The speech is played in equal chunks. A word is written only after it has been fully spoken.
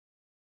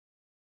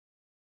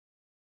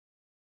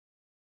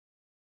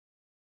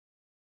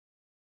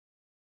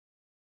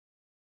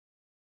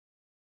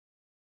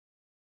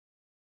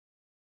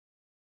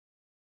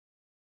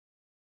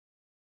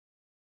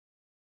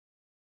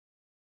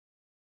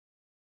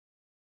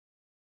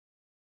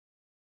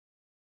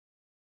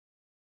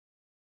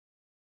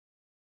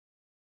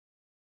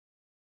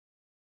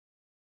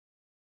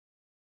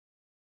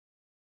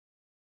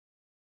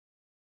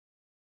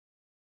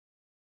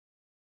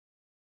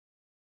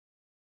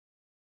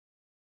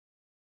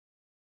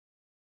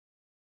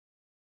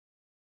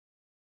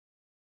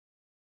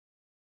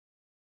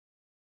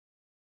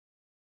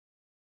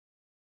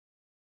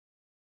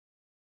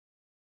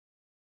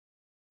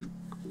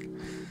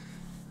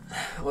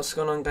What's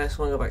going on, guys?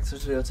 Welcome back to the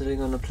video. Today I'm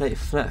gonna play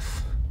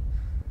fnaf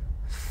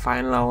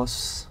Final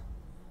Hours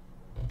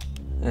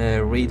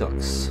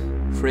Redux.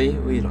 Free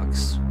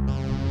Redux.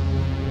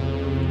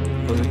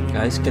 Hope you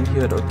guys can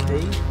hear it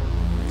okay.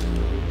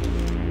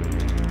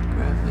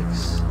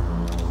 Graphics.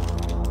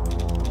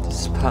 This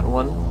is part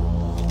 1.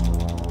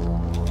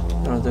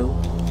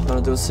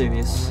 Gonna do a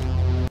series.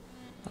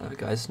 You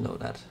guys know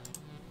that.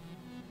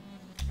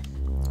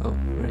 Oh,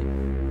 right.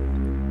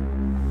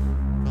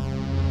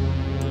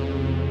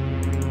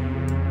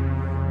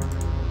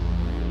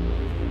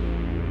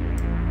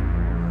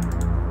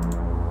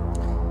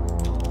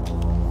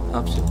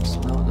 Options?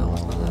 No, that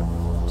was not that.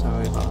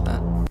 Sorry about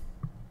that.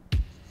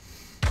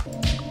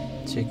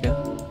 Chica.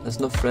 There's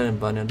no Fred and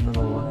Bunny, I don't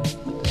know why.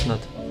 It's not,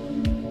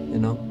 you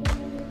know.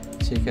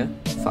 Chica,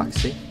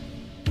 Foxy,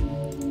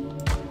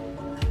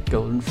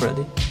 Golden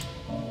Freddy,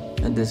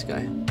 and this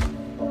guy.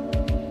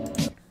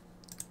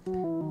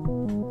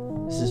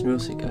 This is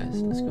music,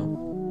 guys. Let's go.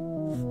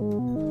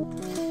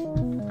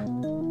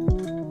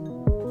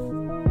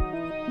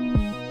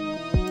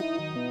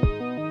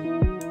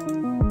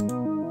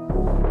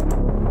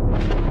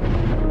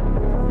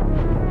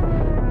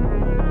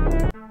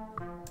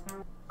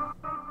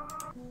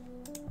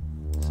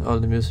 All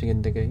the music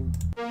in the game.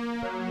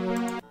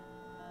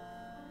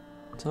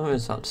 Some of it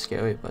sounds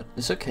scary, but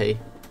it's okay.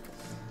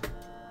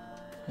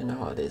 You know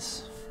how it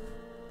is.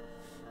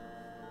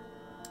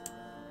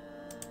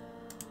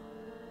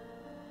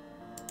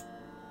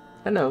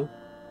 Hello.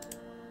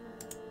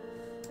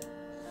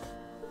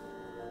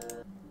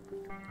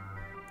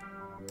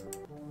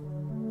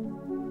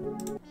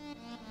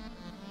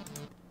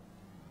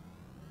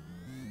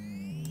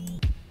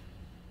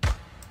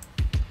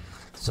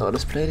 So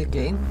let's play the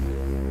game.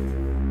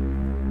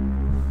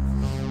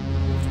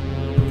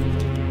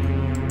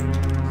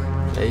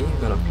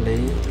 You're gonna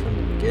play from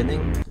the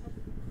beginning.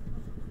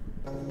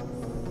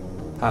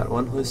 Part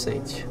 1, who is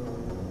Sage?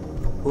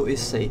 Who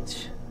is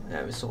Sage?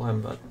 Yeah, we saw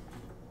him, but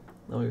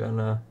now we're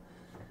gonna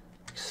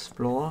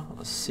explore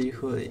or see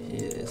who he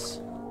is.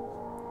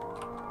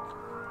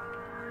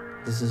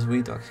 This is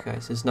Redux,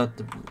 guys. It's not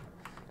the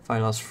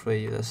Finals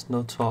free. There's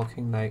no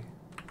talking like.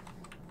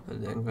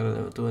 I'm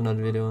gonna do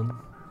another video on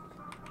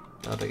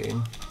the other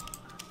game.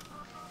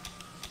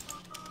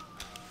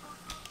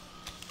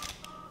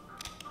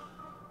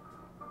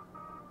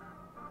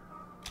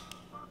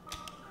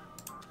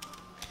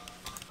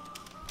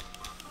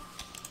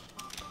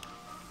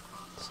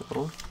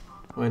 So,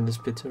 we're in this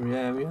pizzeria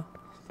area,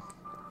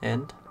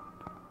 and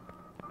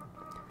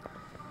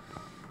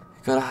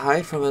you gotta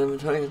hide from an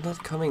animatronic. It's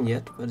not coming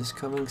yet, but it's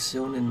coming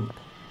soon in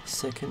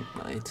second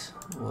night.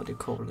 What do you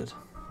call it?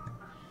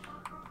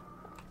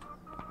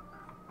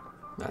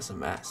 That's a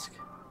mask.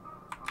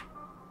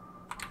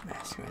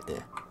 Mask right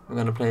there. We're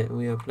gonna play.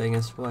 We are playing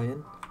as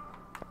YN.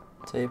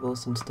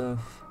 Tables and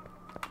stuff.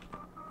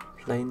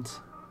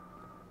 Planes.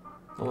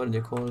 Or what do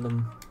you call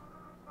them?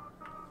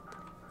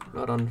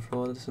 Not on the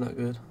floor, this is not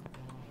good.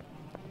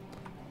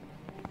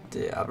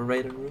 The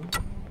operator room,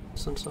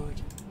 some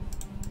sort.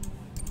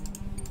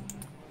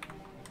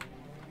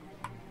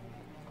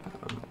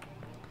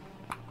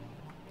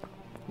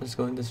 Let's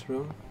go in this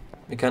room.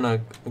 We cannot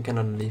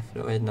leave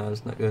right now.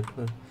 It's not good.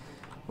 But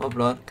more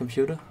blood.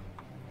 Computer.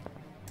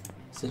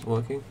 Is it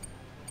working?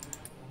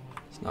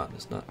 It's not.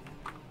 It's not.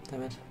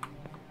 Damn it.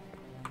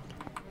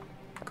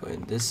 Go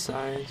in this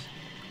side.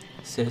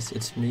 It says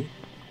it's me.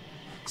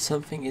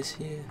 Something is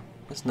here.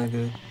 That's not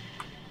good.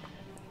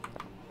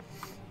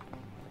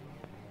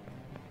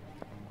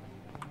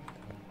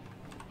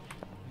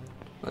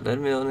 But let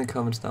me know in the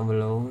comments down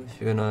below if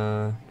you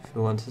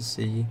want to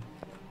see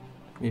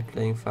me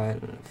playing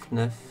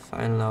fnaf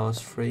Final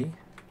Hours free.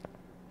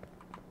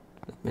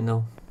 Let me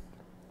know.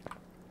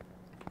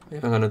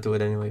 Maybe I'm gonna do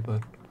it anyway,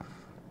 but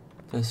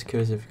just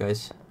curious if you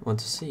guys want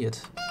to see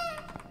it.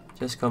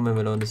 Just comment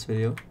below this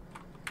video.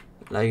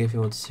 Like if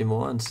you want to see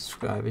more, and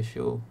subscribe if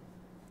you.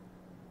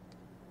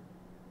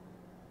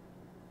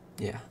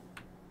 Yeah,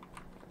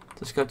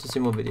 subscribe to see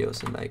more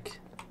videos, and like,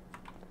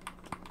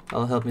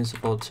 that'll help me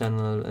support the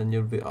channel, and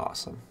you'll be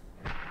awesome.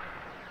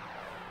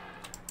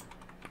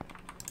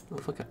 Oh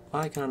fuck,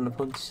 why can't I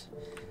punch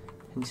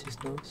in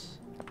his nose?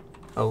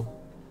 Oh,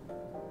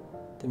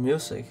 the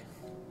music.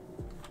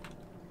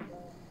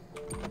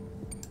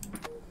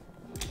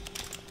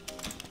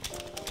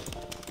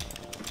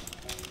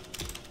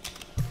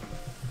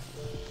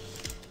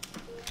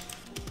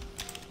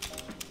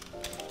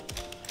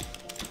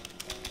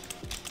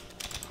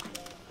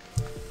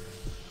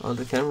 All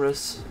the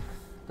cameras,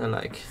 they're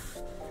like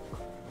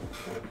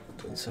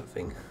doing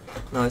something.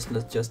 No, it's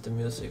not just the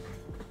music.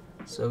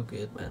 So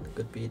good, man.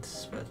 Good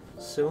beats, but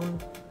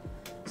soon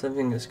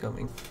something is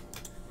coming.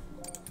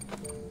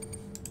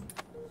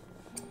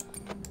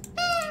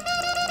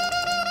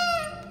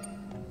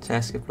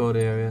 Task upload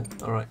area.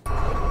 Alright.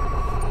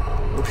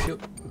 Oh shoot.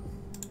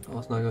 That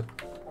was not good.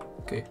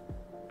 Okay.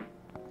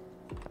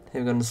 Hey,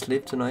 we're gonna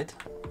sleep tonight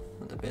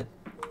on the bed.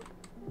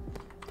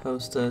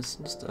 Posters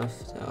and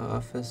stuff. The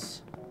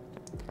office.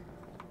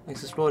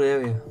 Let's explore the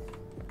area.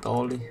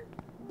 Dolly.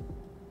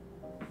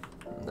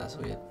 that's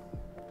weird.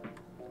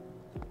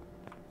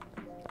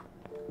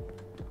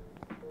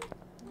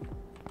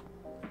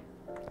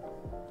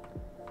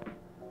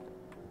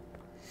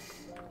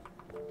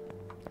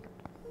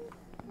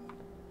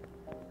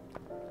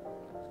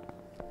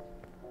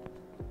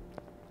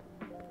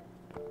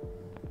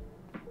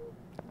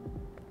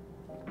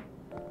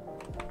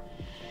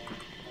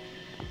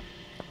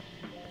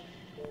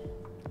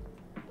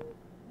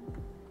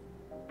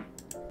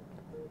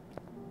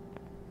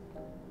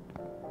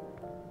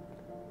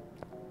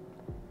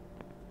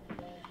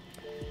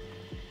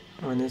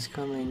 When is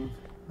coming?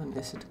 When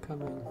is it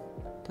coming?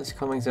 There's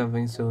coming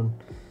something soon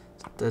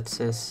that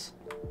says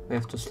we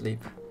have to sleep.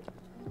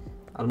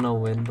 I don't know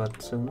when,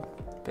 but soon.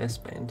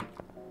 Best band.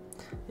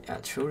 Yeah,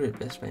 truly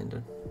best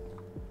band.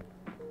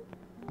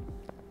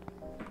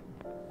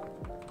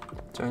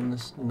 Join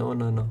us. No,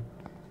 no, no.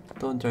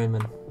 Don't join,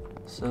 man.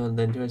 So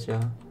dangerous,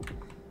 yeah.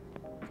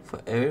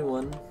 For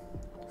everyone.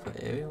 For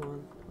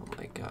everyone. Oh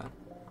my god.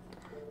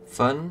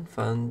 Fun,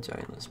 fun,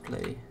 join us,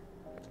 play.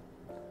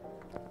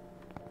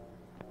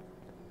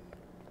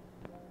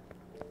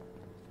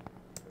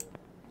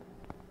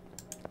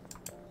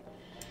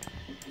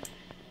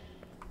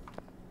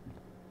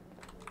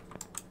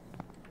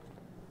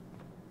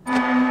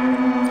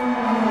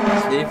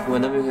 Sleep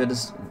whenever you hear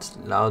this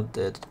loud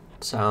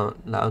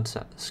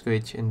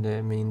screech in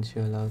there means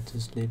you're allowed to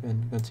sleep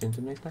and continue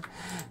to the next night.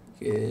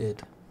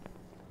 Good.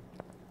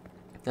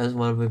 That's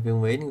what we've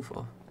been waiting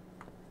for.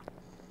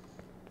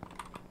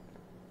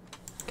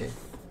 Okay.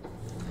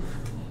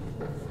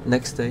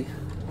 Next day.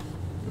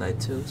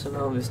 Night 2.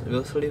 Somehow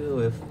we'll sleep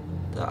with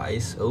the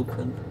eyes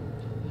open.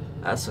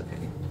 That's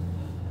okay.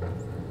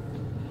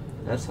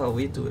 That's how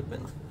we do it,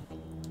 man.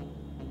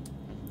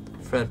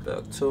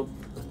 Fredbears,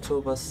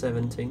 October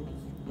 17,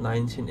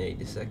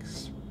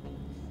 1986.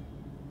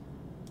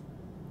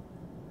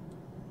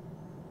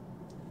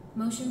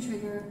 Motion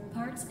trigger,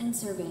 parts and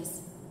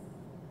service.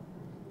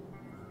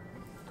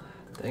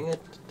 Dang it,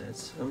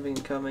 there's something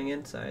coming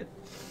inside.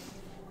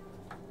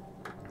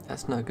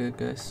 That's not good,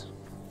 guys.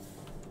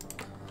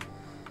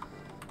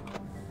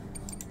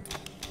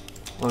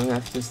 What do we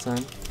have this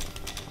time?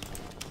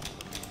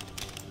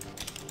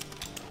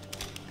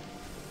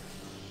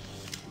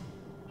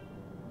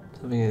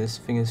 This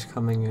thing is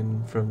coming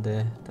in from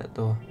there, that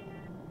door.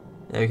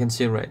 Yeah, you can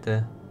see it right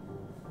there.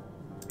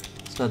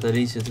 It's not that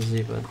easy to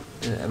see, but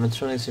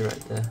animatronics are right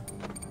there.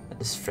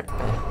 That is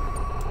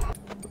Fredbear.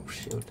 Oh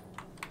shoot.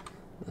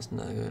 That's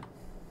not good.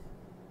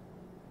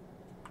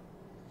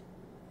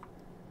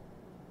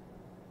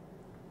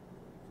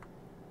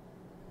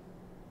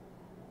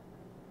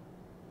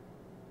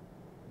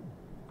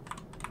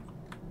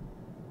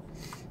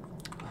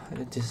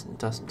 It just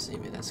doesn't see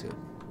me, that's good.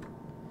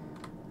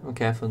 I'm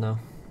careful now.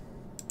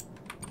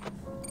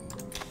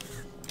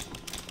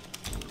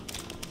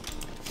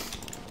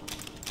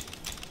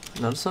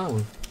 Another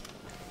song.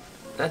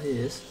 That he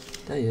is.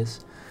 There he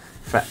is.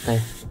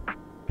 Fredbear.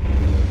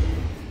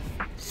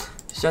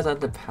 Shut out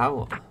the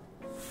power.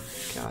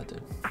 God,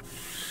 dude.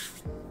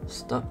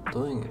 Stop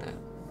doing that.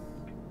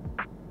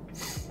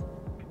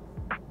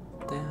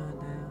 Down,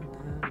 down,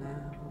 down,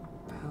 down.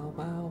 Bow,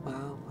 bow,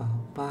 bow, bow,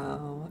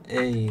 bow.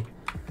 Hey.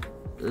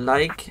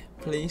 Like,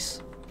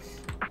 please.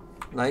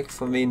 Like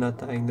for me not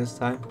dying this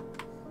time.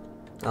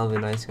 That'll be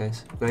nice,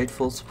 guys.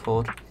 Grateful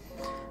support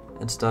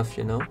and stuff,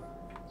 you know.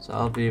 So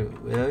I'll be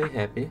very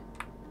happy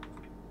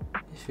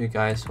if you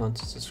guys want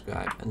to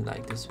subscribe and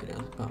like this video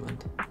and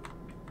comment.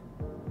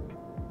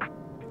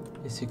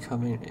 Is it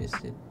coming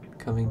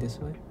this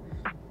way?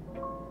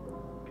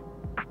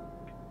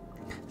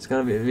 It's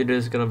gonna be, video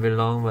is gonna be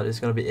long, but it's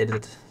gonna be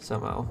edited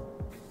somehow.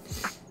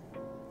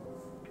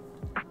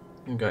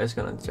 You guys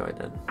gonna enjoy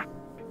that.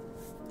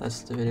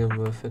 That's the video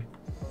worth it.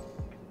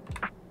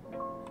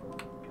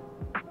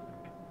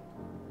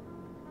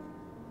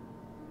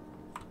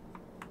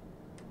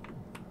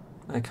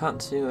 I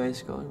can't see where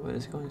it's going, but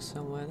it's going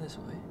somewhere this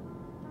way.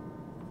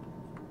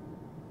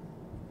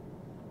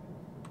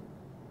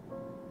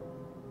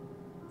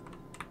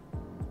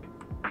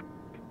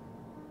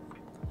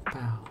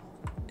 Bow.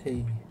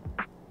 Hey.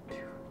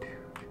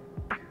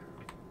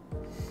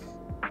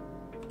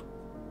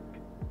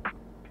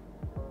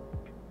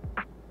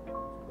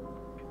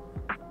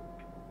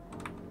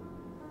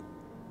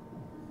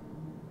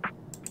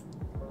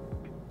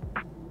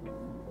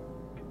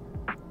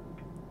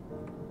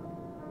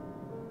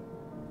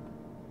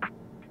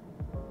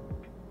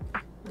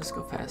 Let's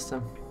go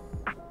faster.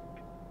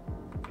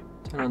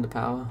 Turn on the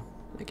power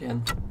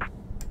again.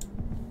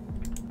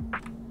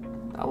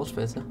 That was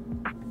better.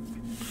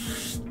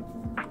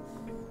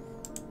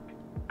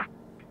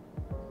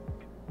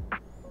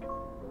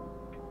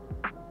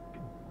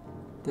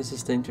 This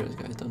is dangerous,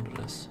 guys. Don't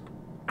do this.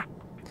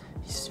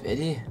 He's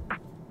very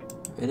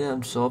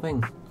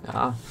absorbing.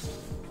 Yeah.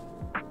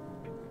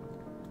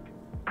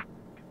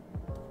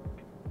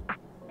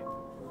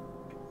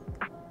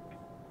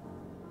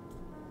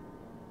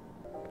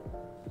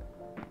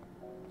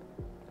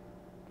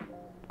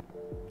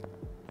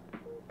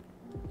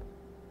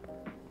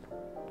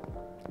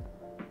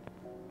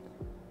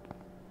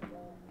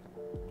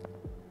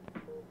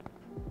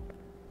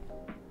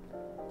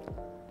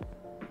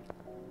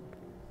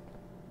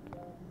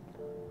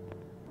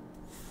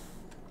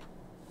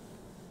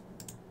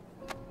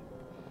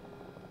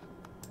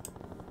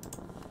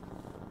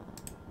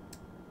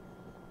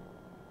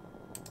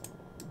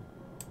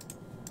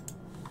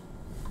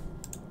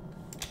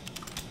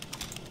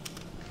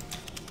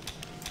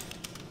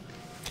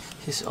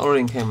 He's already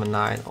in camera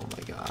 9. Oh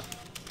my god.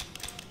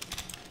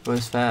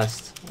 Goes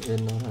fast. I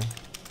didn't know that.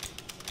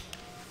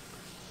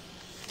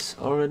 He's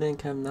already in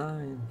cam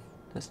 9.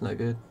 That's not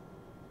good.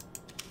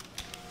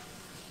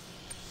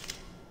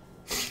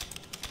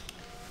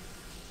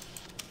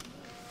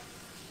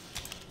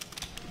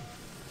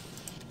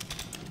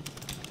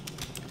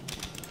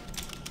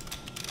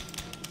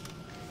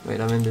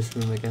 Wait, I'm in this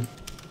room again.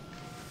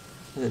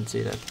 I didn't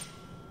see that.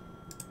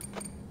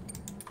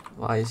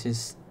 Why is he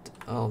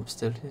oh, I'm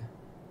still here.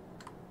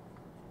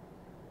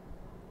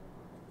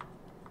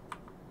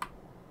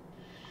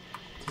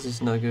 This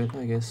is not good,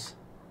 I guess.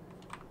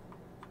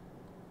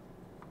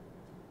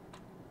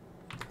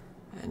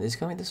 And he's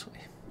coming this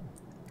way.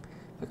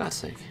 For God's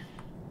sake.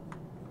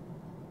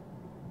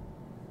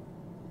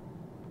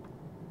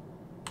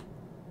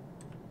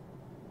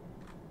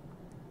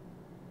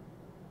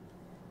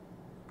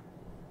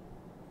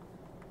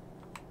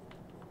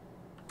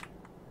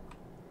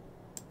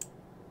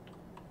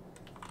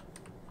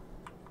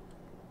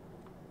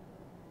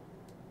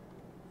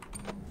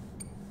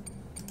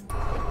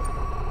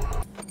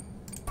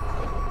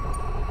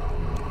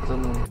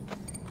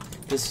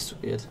 This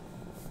is weird.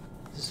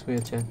 This is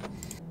weird, yeah.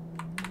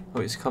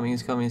 Oh, he's coming,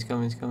 he's coming, he's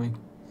coming, he's coming.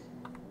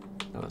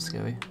 That was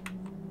scary.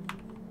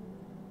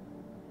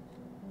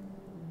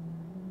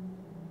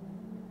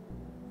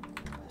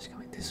 He's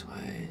going this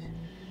way.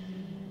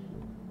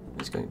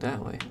 He's going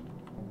that way.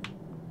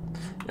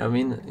 Yeah, I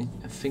mean,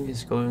 I think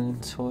he's going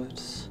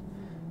towards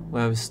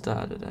where we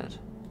started at.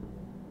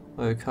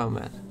 Where we come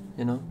at,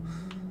 you know?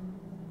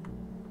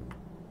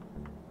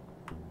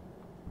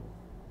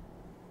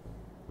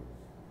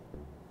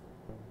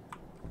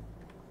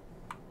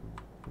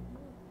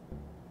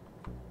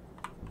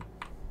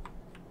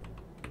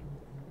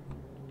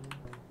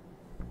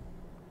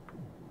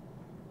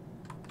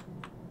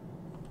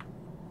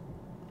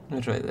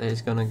 Right there,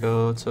 he's gonna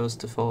go towards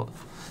the fort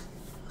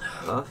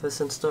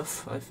office and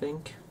stuff, I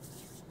think.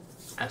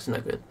 That's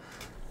not good.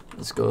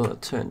 Let's go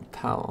turn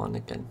power on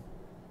again.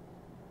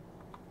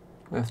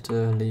 We have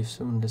to leave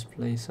soon this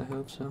place, I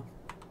hope so.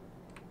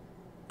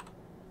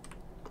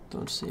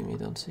 Don't see me,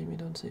 don't see me,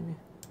 don't see me.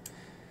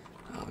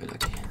 Oh, we're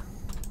lucky.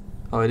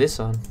 Oh, it is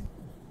on.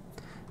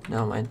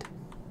 Never mind.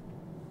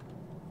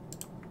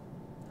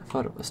 I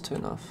thought it was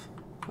turned off,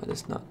 but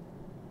it's not.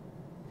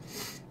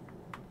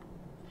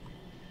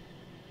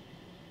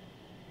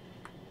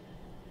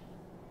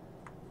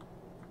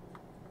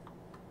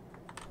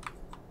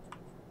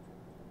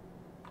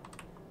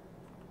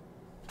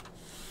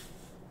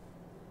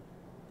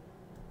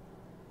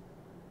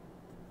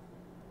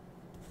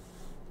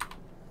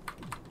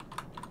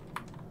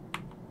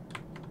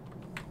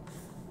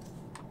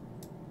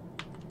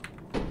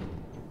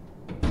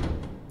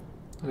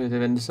 Okay, the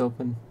vent is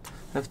open.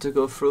 I have to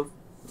go through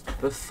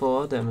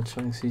before the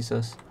animatronic sees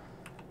us.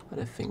 But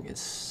I think it's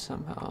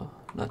somehow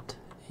not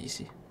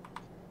easy.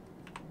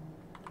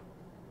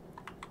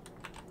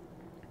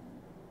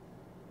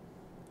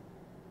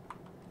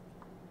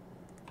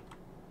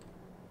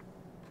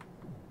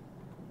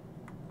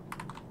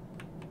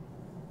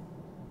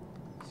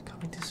 He's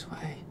coming this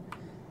way.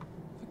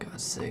 For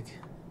God's sake.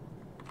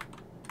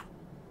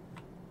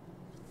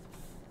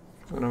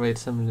 I'm gonna wait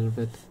some little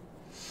bit.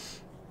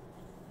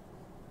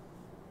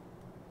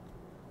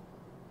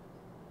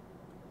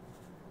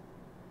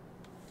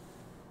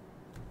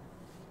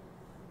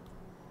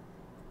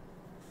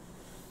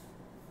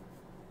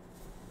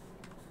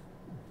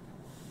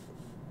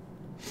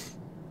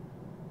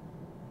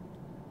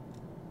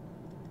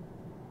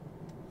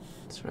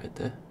 It's right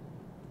there.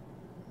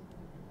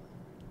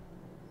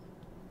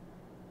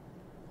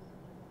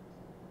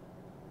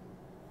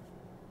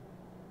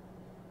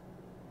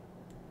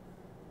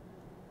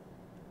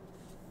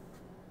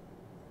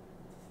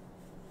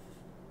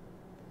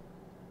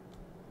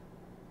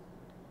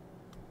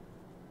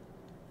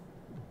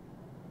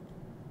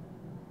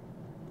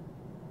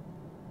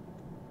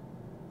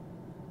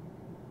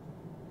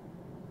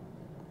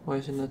 Why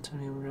is it not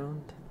turning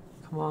around?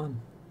 Come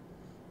on.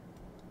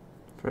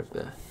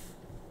 Fredbears.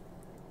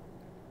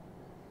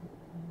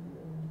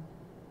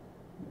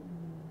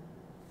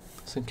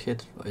 Some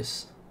kid's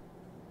voice.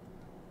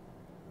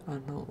 I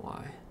don't know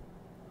why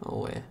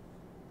or where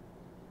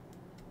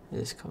it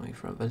is coming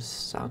from, but it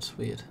sounds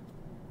weird.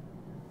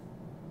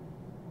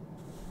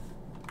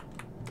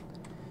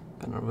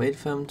 Gonna wait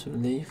for him to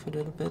leave a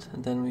little bit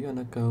and then we're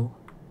gonna go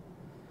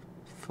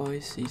before he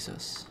sees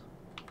us.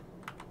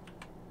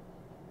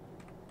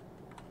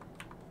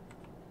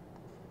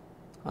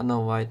 I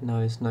know right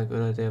now is not a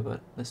good idea,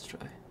 but let's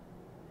try.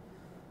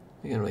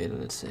 We can wait a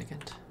little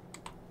second.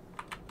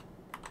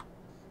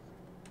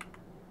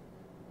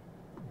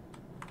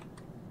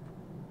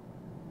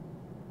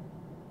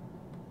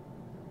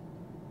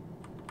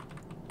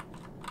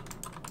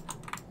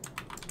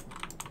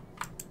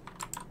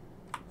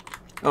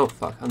 Oh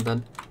fuck, I'm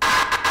done.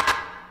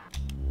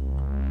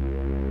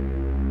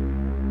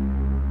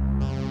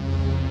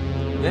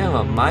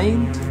 Never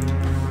mind.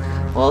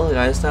 Well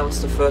guys, that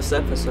was the first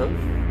episode.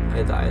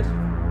 I died.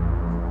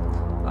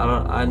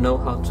 I know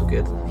how to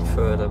get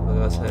further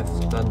because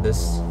I've done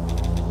this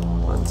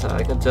one time.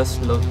 I can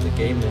just load the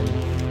game and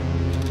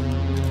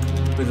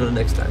we'll do it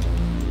next time.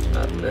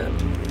 But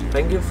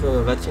thank you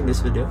for watching this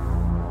video.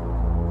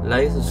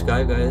 Like and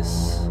subscribe,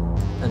 guys,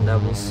 and I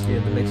will see you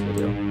in the next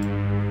video.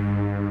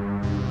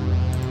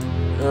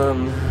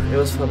 It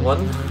was fun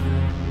one,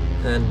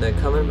 and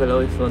comment below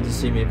if you want to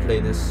see me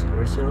play this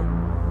original,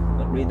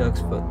 not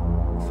Redux, but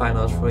Fine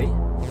House Free,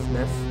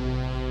 fnaf.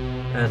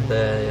 And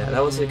yeah,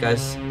 that was it,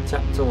 guys.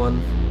 Chapter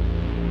 1,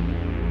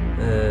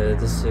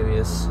 this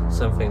series,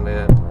 something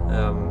like that.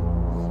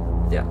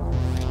 Yeah,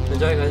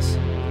 enjoy, guys.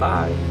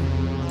 Bye.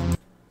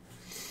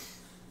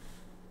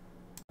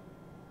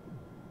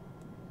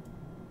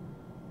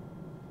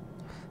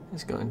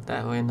 It's going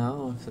that way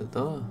now with the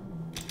door.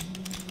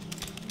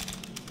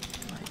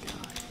 My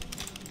God.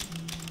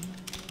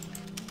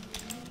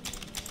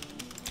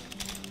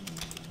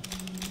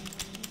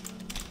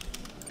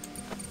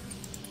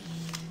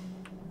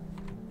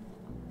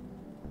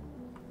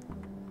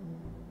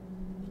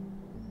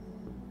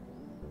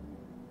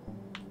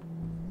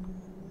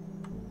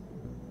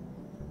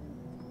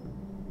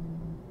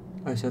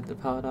 I shut the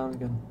power down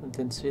again. I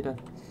didn't see that.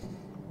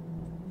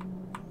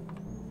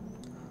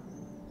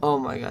 Oh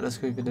my God, that's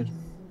creepy, dude.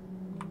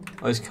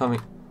 Oh, he's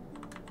coming.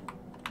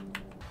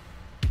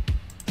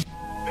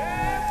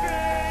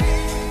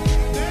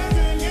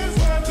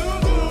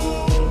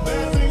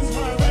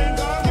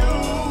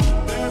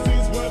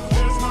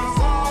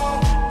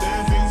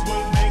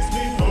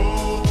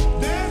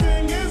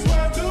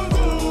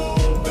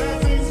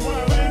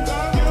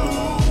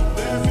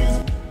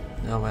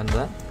 Now man,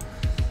 that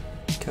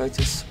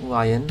character's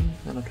Ryan.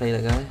 Gonna play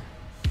that guy.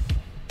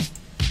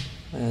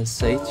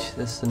 Sage,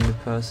 that's the new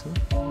person.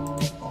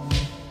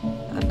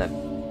 And that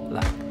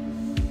black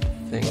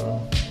thing.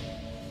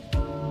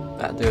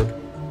 That dude.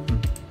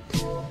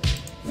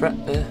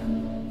 Fredbears.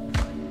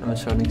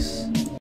 Animatronics.